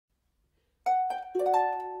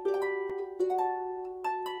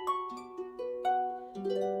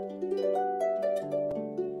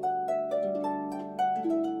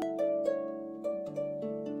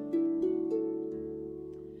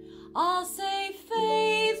I'll say,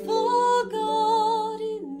 faithful God,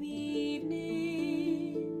 in the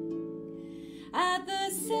evening, at the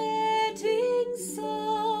setting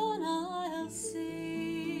sun I'll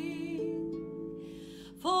sing.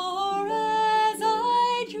 For as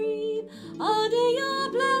I dream under your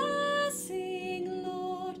blessing,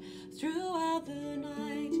 Lord, throughout the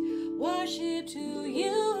night, worship to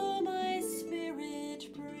you my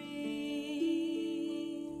spirit brings.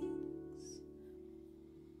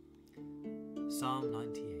 Psalm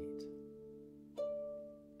 98,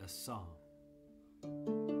 a psalm.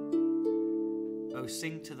 Oh,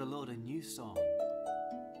 sing to the Lord a new song,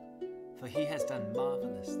 for he has done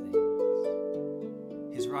marvelous things.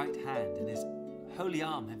 His right hand and his holy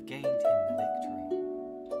arm have gained him the victory.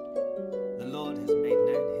 The Lord has made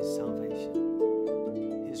known his salvation.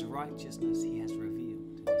 His righteousness he has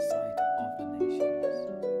revealed in the sight of the nations.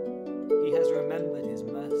 He has remembered his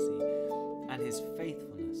mercy and his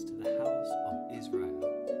faithfulness to the house of Israel.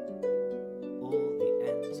 All the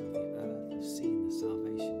ends of the earth have seen the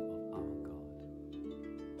salvation of our God.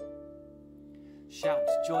 Shout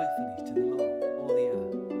joyfully to the Lord, all the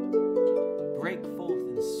earth. Break forth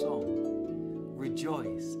in song,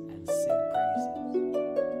 rejoice and sing praises.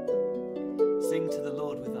 Sing to the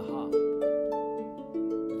Lord with the harp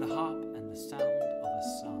and the sound of a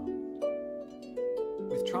psalm,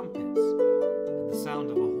 with trumpets and the sound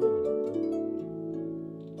of a horn.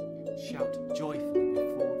 Shout joyfully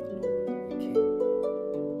before the Lord the King.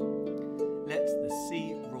 Let the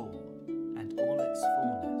sea roar and all its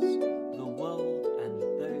fullness, the world and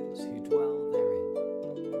those who dwell therein.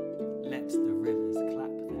 Let the rivers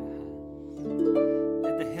clap their hands.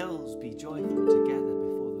 Let the hills be joyful together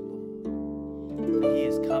before the Lord, for he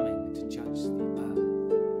is coming to judge the earth.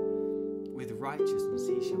 With righteousness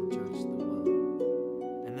he shall judge the world,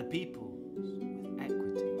 and the peoples with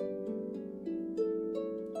equity.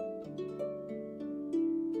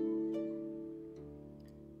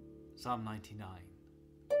 Psalm 99.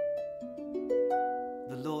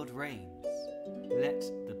 The Lord reigns, let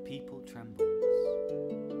the people tremble.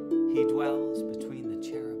 He dwells between the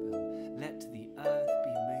cherubim, let the earth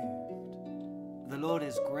be moved. The Lord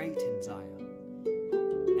is great in Zion,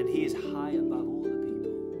 and he is high above all the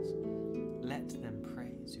peoples. Let them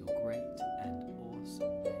praise your great and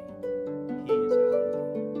awesome name. He is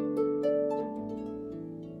holy.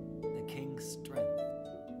 The king's strength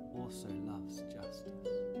also loves justice.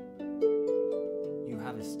 You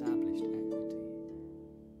have established equity.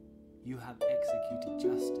 You have executed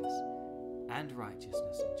justice and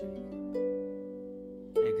righteousness in Jacob.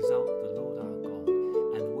 Exalt the Lord our God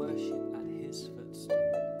and worship at his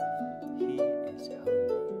footstool. He is holy.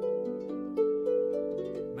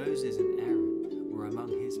 Moses and Aaron were among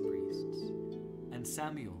his priests, and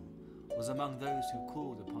Samuel was among those who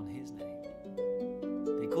called upon his name.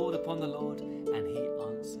 They called upon the Lord, and he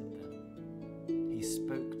answered them. He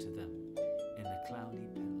spoke to them in a cloudy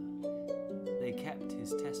pillar. They kept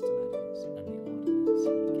his testimonies and the ordinance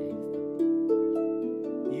he gave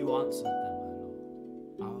them. You answered them,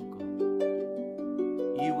 O Lord, our God.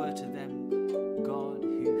 You were to them God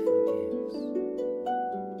who forgives.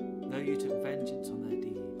 Though you took vengeance on their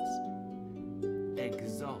deeds,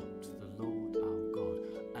 exalt the Lord our God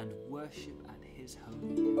and worship at his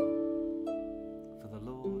holy hill. For the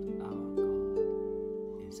Lord our God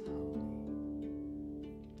is holy.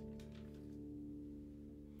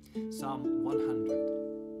 Psalm 100,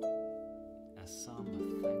 a psalm of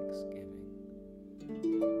thanksgiving.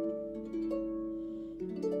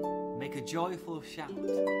 Make a joyful shout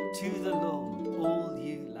to the Lord, all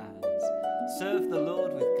you lands. Serve the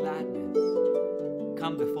Lord with gladness.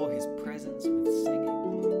 Come before his presence with singing.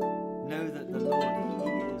 Know that the Lord, he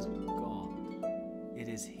is God. It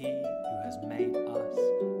is he who has made us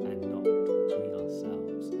and not we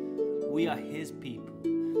ourselves. We are his people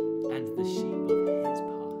and the sheep of his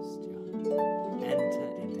pasture. Enter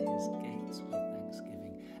into his gates with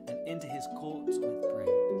thanksgiving and into his courts with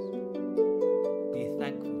praise. Be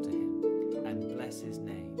thankful to him and bless his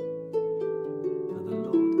name. For the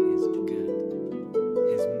Lord is good.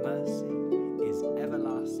 His mercy is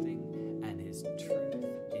everlasting, and his truth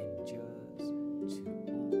endures to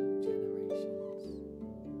all generations.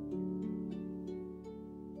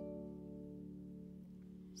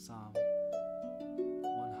 Psalm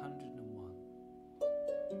 101,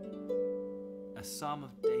 a psalm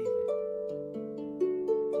of David.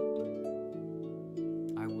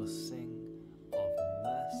 I will sing of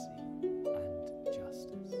mercy and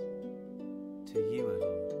justice. To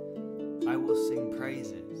I will sing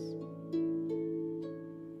praises.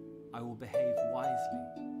 I will behave wisely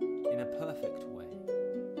in a perfect way.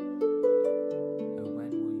 Oh,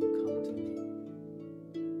 when will you come to me?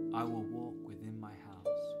 I will walk within my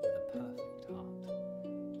house with a perfect heart.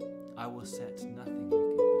 I will set nothing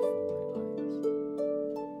wicked before my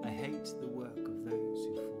eyes. I hate the work of those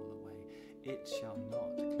who fall away. It shall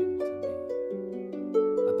not cling to me.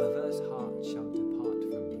 A perverse heart shall depart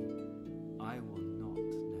from me. I will not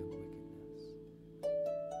know wickedness.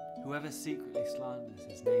 Whoever secretly slanders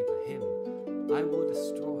his neighbour, him I will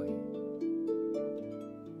destroy.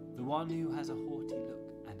 The one who has a haughty look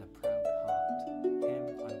and a proud heart, him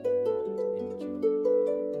I will not endure.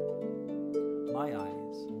 My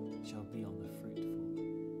eyes shall be on the fruitful,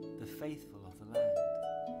 the faithful of the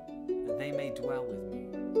land, that they may dwell with me.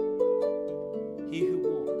 He who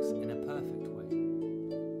walks in a perfect way,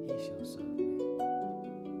 he shall serve me.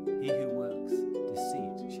 He who works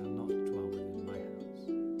deceit shall not dwell within my house.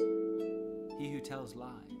 He who tells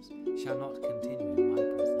lies shall not continue in my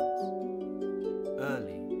presence.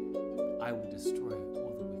 Early I will destroy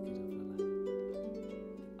all the wicked of the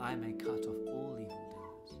land. I may cut off all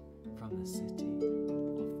evildoers from the city of the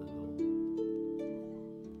Lord.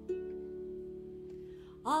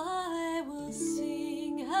 I will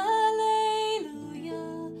sing hallelujah,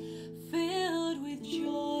 filled with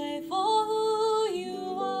joy for who you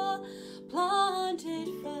are, planted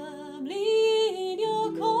firmly in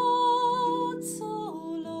your courts, O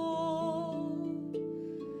Lord.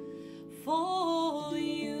 For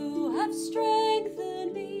you have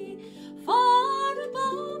strengthened me far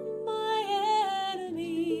above my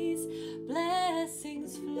enemies.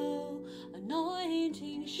 Blessings flow,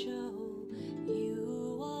 anointing show,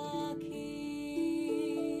 you are King.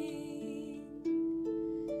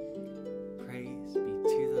 Praise be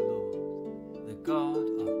to the Lord, the God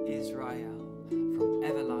of Israel, from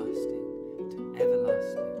everlasting to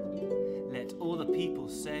everlasting. Let all the people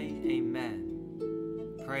say amen.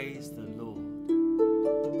 Praise the Lord.